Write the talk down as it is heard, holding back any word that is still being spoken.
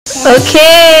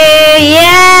Okay,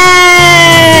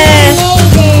 yeah!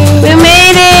 We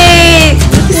made it!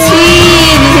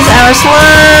 See, this is our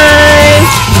slime!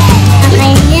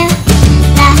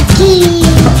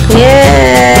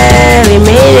 Yeah, we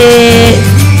made it!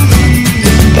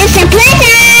 It's a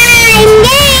playtime!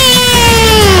 Yay!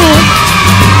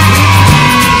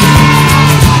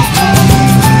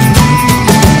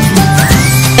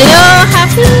 Hello,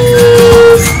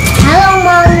 Hafiz! Hello,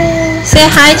 Mommy! Say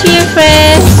hi to your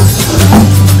friends!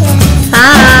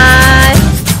 Hi!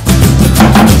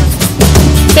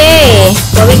 Okay,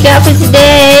 what we got for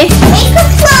today? Make a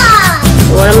slime!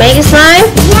 You wanna make a slime?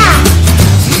 Yeah!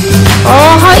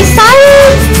 Oh, how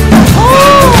exciting!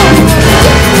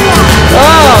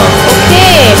 Oh,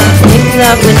 okay. Mix it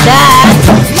up with that.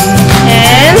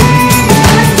 And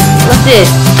what's this?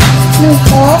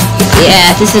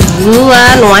 Yeah, this is blue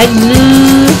one, white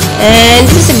glue, and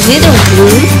this is a glitter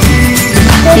glue.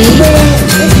 See?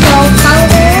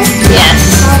 Yes.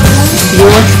 You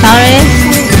want to color it?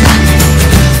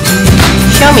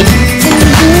 Show me.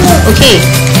 Okay.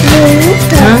 Blue,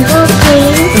 purple,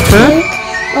 green, pink,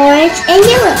 orange, and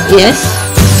yellow. Yes.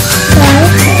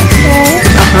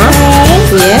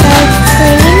 Yeah.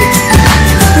 Green,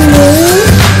 blue,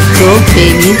 Go,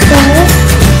 baby.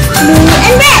 blue,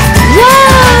 and red.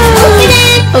 Yeah. Open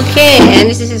it. Okay, and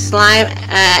this is a slime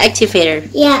activator.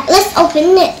 Yeah, let's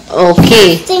open it.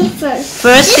 Okay. Think first.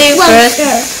 First thing first,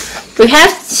 we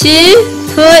have to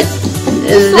put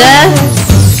the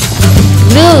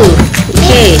glue.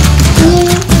 Okay.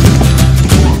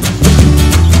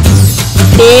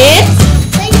 It's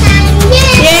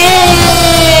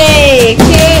yay!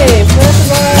 Okay, first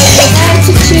of all, we have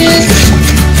to choose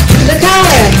the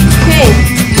color. Okay.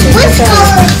 Which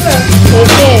color first?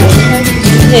 Okay, we have to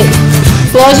choose it.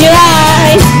 Close your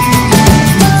eyes.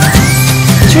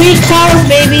 3 colors,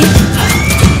 baby.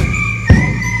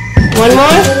 One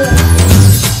more.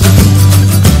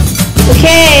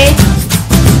 Okay.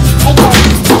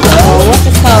 Oh, what's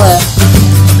the color?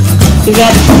 You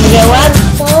got what?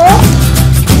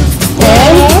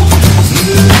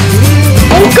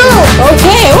 And go.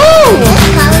 Okay. Woo!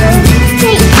 Color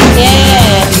pink.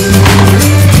 Yeah.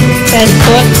 Let's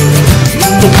put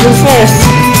the glue first.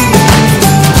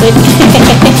 Okay.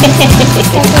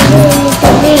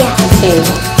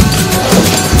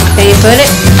 Can you put it?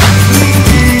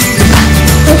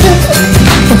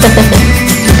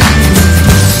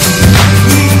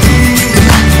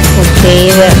 Okay.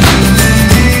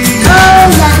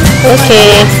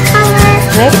 Okay.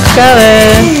 Next color.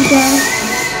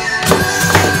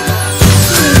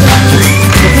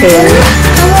 Okay.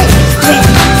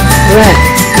 Red.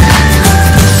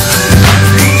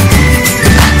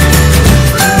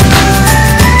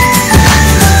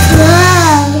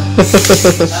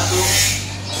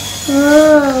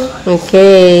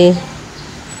 Okay.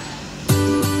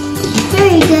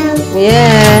 There you go.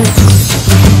 Yeah.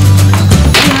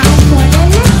 Now for the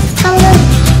next color,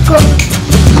 go.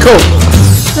 Cool.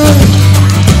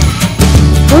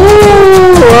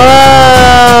 Ooh,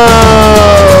 wow.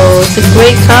 It's a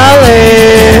great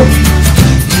color.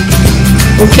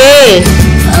 Okay.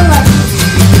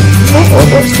 Oh,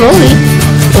 slowly.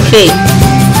 Okay.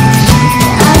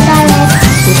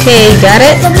 Okay, got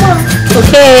it?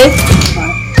 Okay.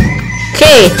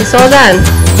 Okay, it's all done.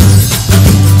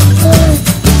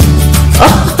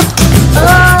 Oh,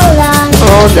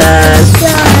 all done.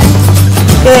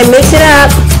 Okay, mix it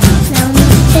up.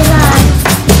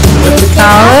 With the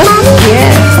color?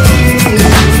 Yeah.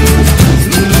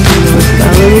 Those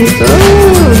colors.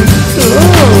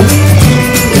 Oh.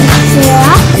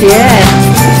 Yeah.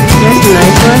 That's a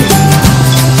nice one.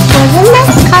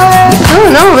 Oh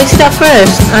no, mix it up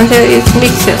first until it's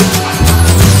mixed.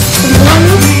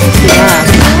 Yeah.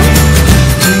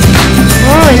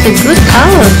 Oh, it's a good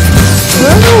color.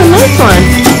 Oh, nice one.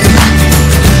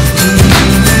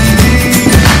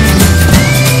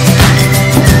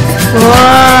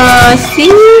 Wow,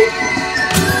 see?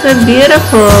 So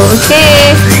beautiful.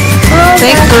 Okay.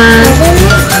 Next one.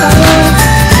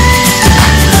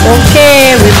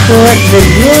 Okay, we put the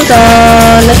glue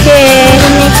on. Okay.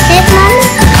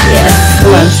 Yes,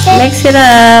 come on. Mix it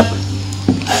up.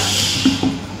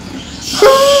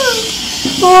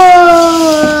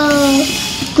 Whoa!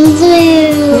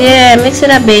 Glue. Yeah, mix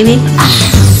it up, baby.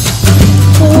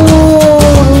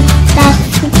 Oh, that's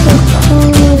super cool.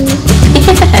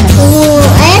 Oh,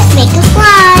 let's make a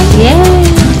slime. Yeah.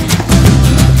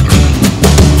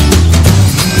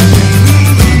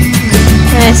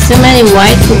 There's too many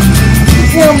white.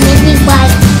 So maybe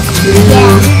white.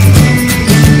 Yeah.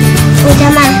 Oh,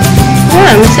 come on. Come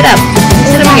on, mix it up.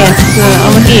 Mix it up again.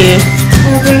 Over here.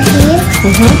 Over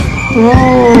here.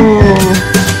 Oh.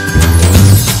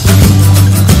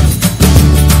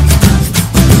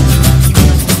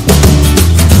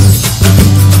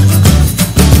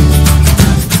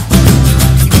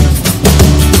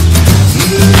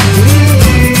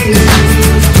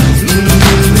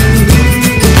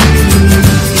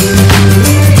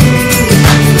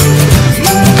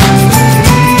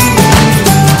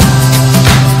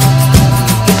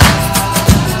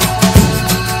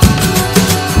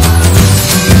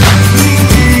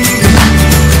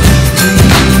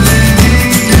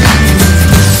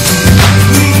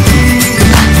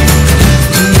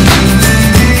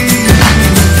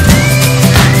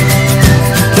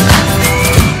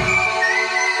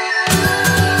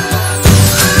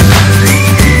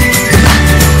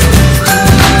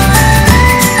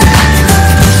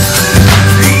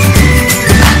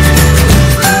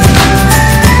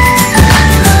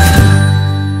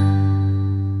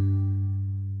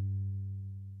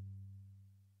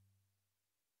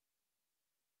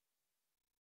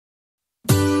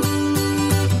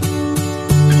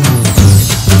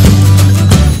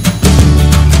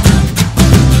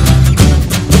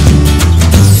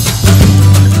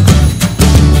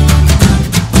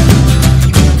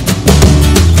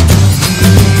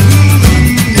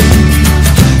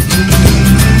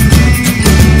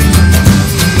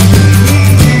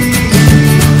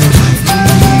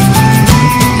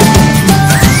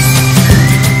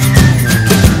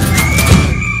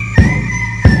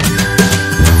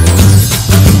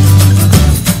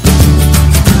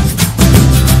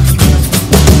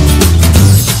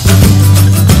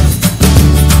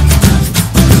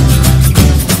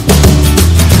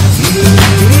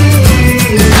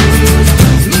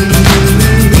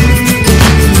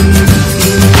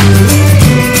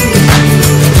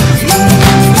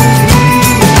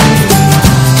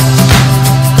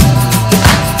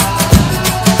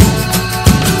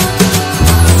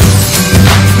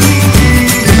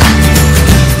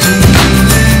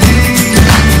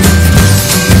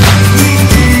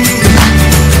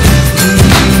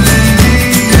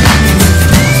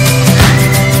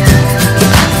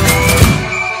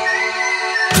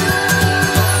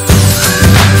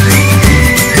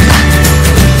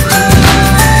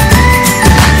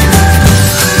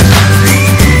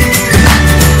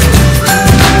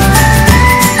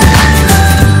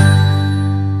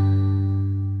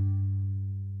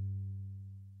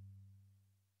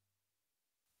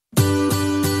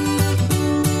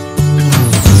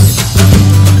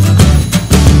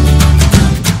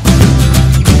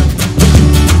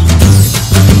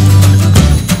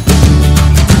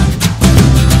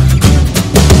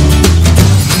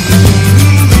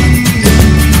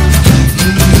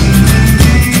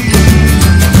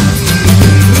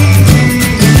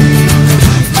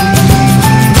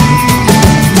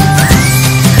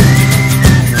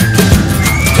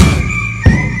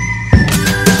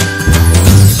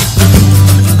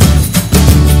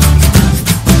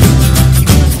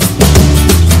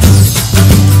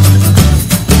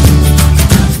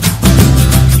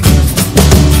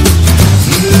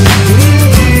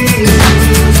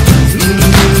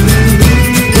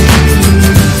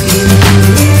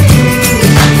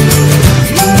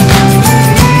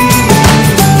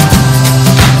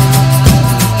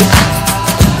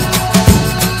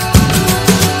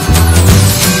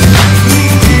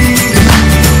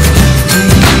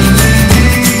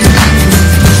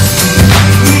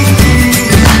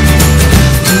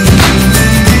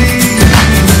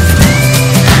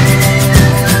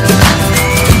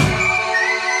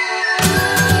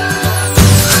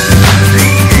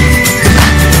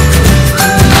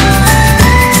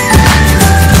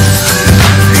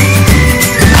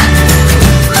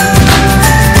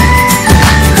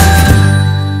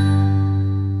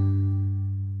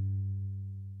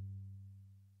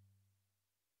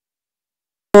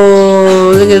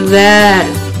 Look at that.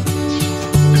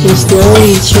 He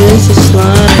slowly turns to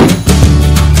slime.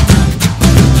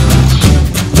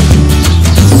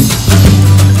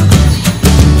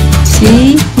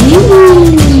 See?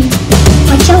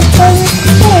 Watch out for the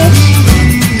fish.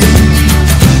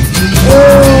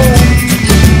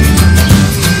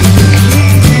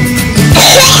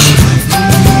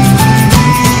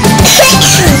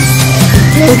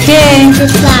 Okay.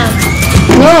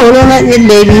 No, not yet,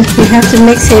 baby. We have to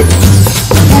mix it.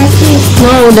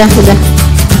 No, udah.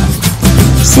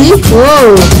 See?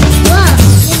 Whoa.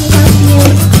 Let me help you.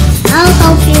 I'll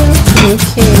help you.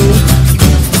 Okay.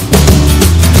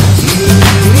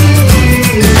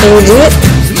 Can we do it?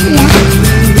 Yeah.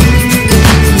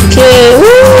 Okay.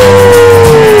 Woo!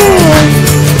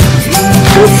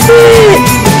 That's it.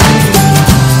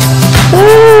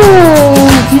 Oh,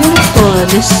 beautiful.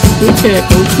 This picture, I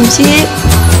think. You see it?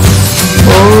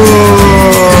 Oh,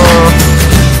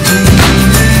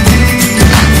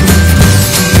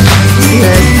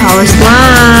 that's our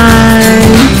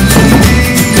slime.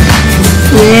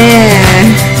 Yeah.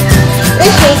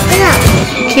 Let's mix it up.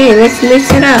 Okay, let's mix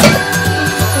it up.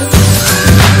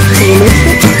 Can you mix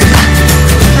it?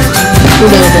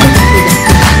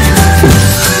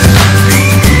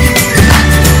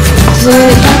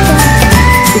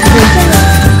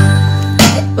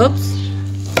 Oops.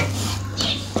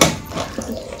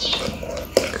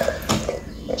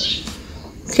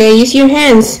 Okay, use your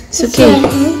hands. It's okay.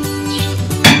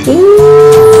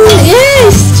 Ooh,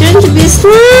 yes, it's trying to be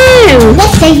slime.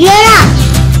 Let's dig it up.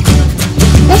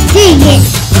 Let's dig it.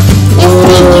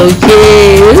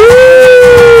 Okay.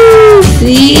 Ooh,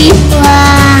 see?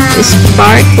 Wow. It's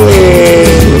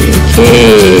sparkling.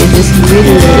 Okay, this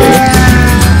glitter.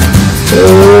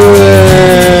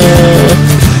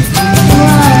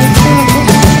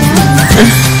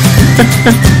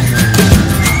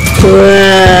 Wow.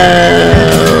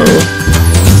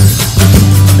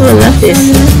 Oh, I love this.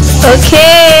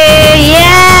 Okay,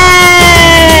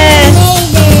 yeah!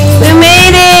 We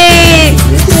made it!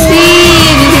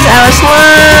 See, this is our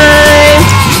slime.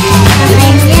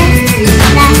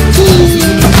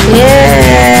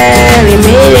 Yeah, we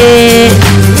made it.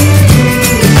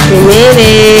 We made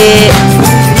it.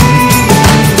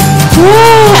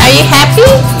 Yeah, are you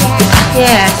happy?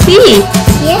 Yeah, see?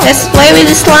 Yeah. Let's play with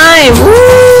the slime. Woo!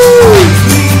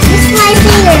 This is my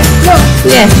finger. Look.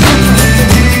 Yes.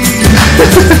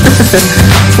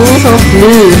 Full of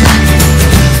blue.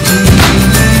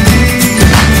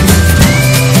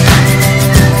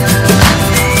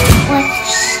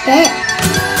 What's that?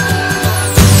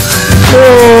 Oh.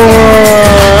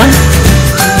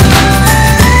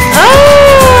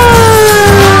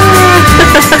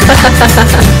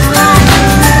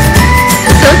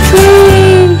 It's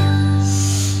okay.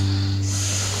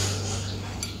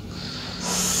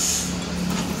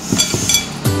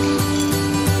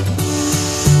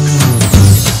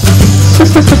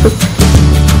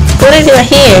 Put it right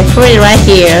here. Put it right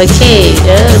here. Okay.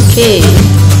 Okay.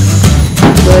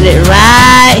 Put it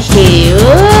right here.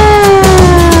 Whoa.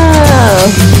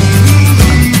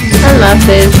 I love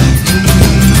it.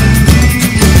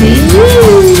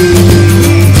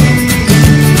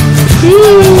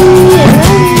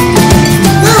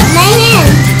 Look, my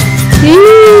hand.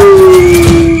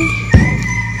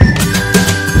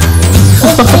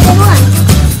 Look, bigger one.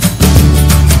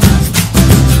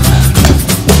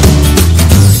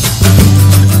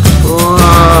 Whoa.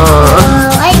 Oh,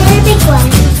 I got a big one.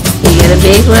 You got a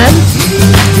big one?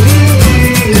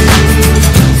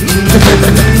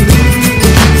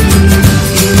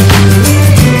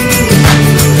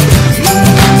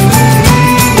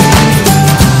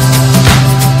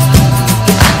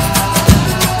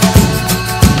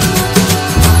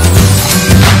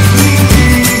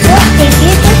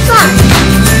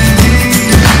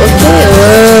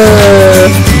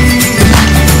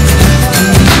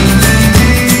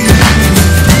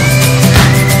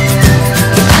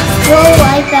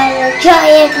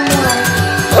 Giant one.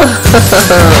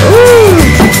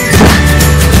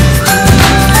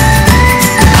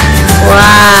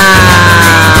 Wow!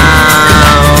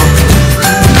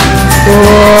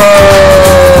 Whoa!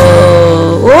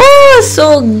 Whoa!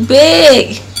 So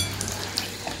big!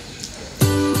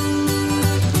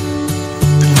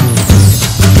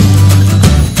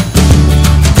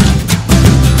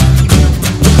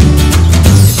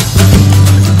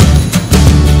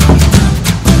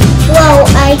 Whoa!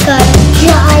 I got a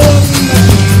giant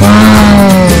one. Wow!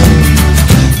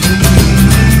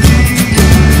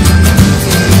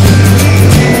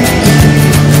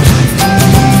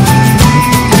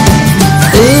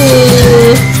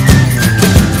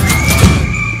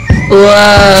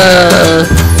 Whoa!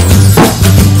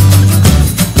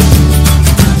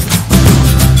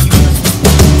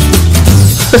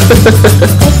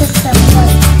 This is so fun.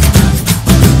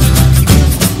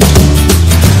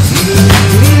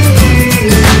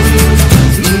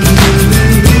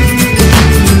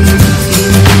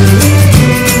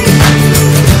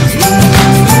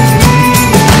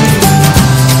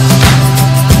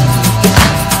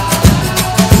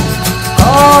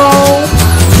 Oh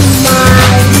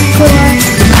my god.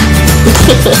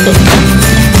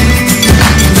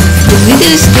 The video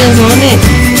is still on it.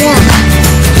 Yeah.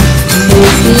 Can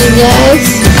you see, you guys?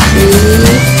 See?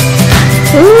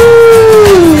 Ooh!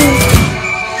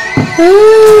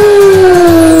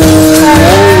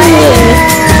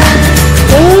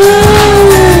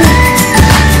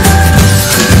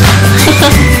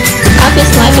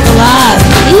 Hafiz like it a lot.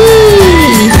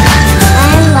 Eee! I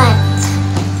like.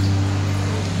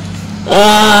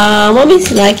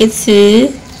 You like it too?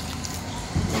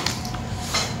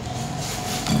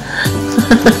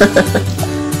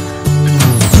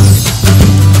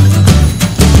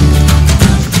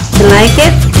 You like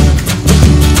it?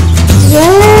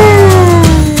 Yeah!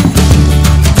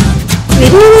 We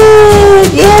did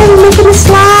it! Yeah, we're making a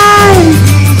slime!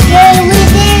 Yay, we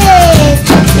did it!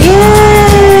 Yeah!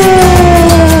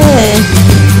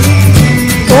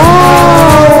 Whoa!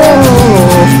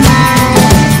 Oh!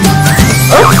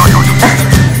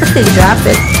 You drop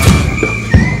it.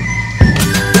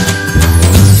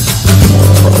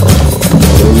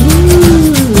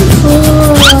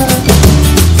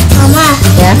 Mama,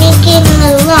 Yeah? making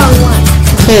a long one.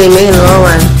 Okay, make a long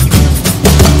one.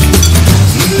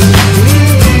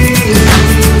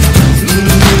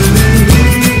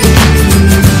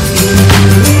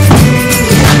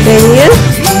 Can you?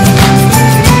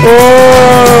 Whoa!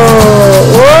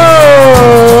 Whoa!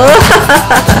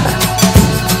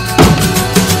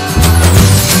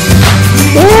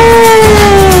 Yeah!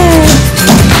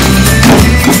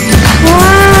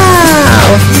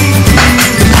 Wow!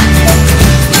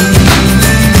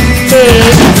 Okay.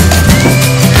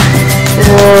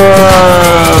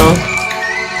 Whoa!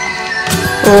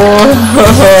 Whoa!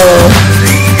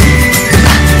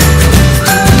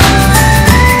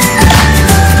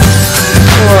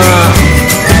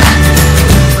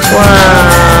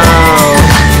 Wow!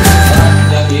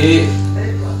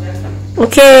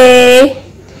 Okay.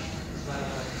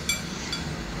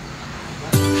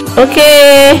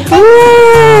 Okay. Woo!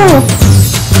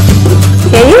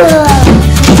 Can you?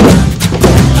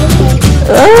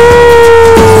 Oh.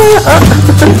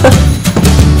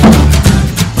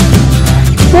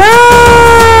 Wow!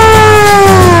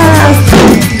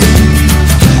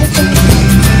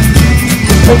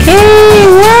 Okay.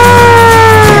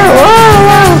 Wow!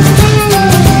 Wow!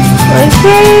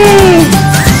 Okay.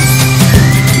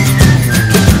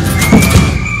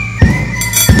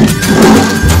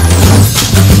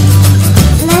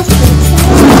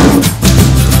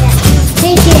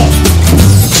 Take it.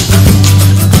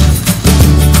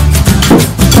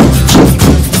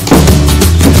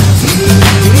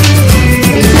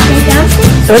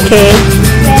 Okay.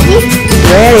 Ready?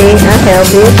 Ready? I'll help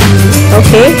you.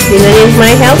 Okay. You need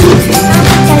my help?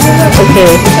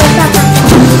 Okay.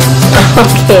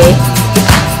 Okay.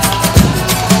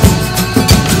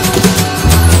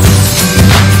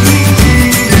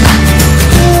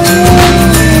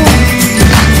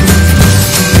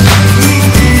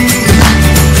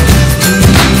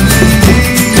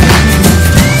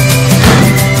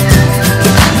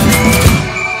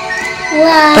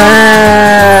 Wow.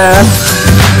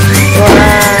 Wow.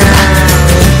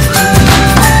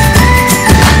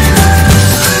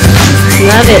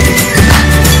 Love it.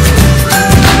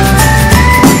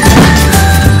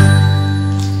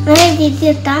 Where did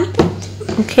you dump it?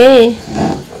 Okay.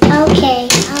 Okay,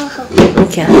 I'll help you.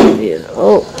 Okay. I'll help you.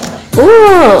 Oh.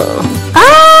 Oh.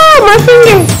 Ah, my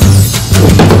finger.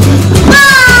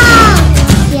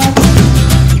 Yes.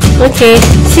 Okay.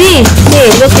 See.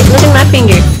 Look at my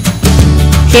finger.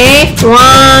 Okay.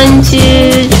 1, 2,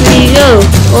 3, go.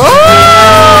 Oh.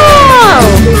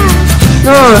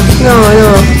 No.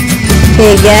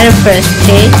 Okay, get it first.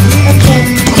 Okay. Okay.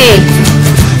 Okay.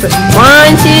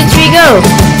 1, 2, 3, go.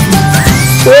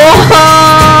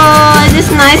 Whoa! Is this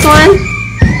a nice one?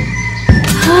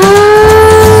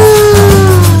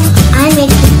 I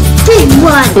make a big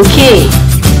one. Okay.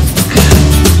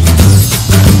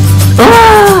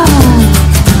 Oh!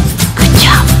 Good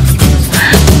job.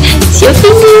 It's your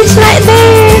fingers right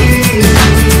there.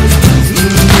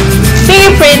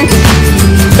 Fingerprint.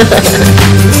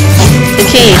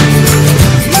 Okay.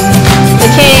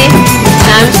 Okay.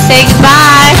 Time to say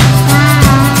goodbye.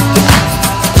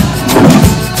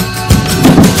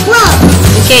 Whoa.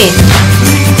 Okay.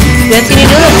 What can you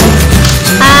do?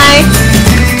 Hi.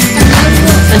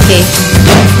 Okay.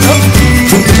 Oh.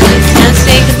 Time to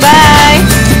say goodbye.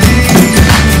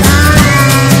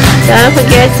 Don't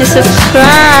forget to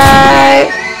subscribe.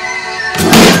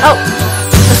 Oh.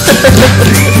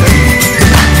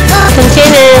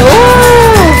 Continue.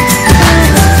 Whoa.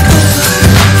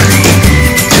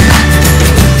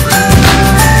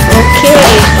 Okay.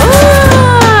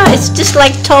 Oh, it's just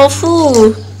like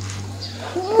tofu.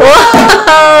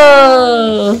 Whoa.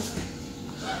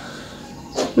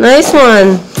 Nice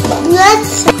one.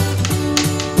 Let's.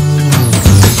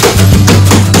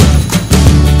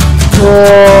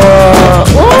 Whoa.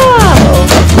 Wow.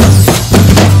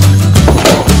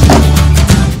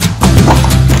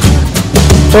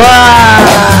 Wow.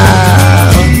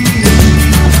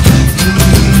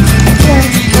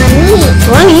 Money.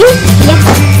 Money? Yeah.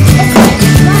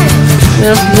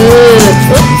 Smells good.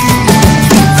 Oops.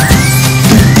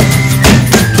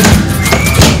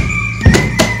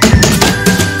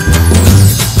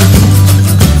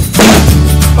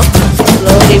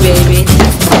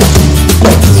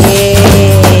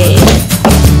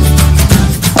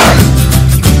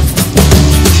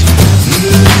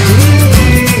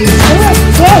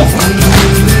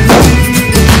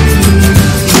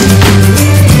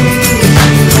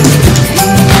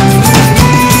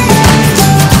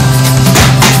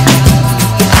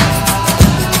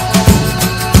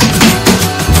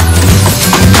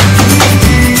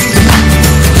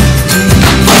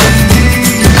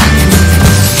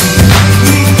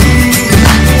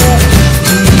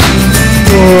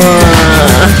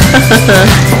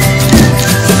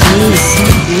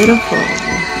 beautiful.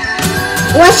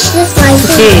 Watch this one.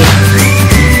 Okay.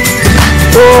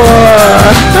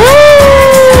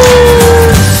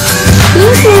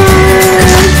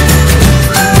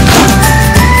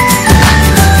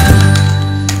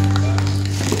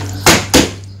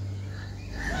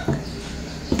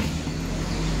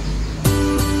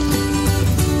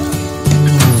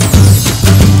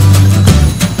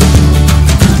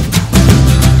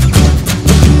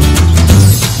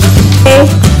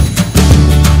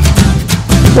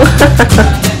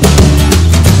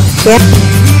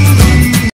 Yeah.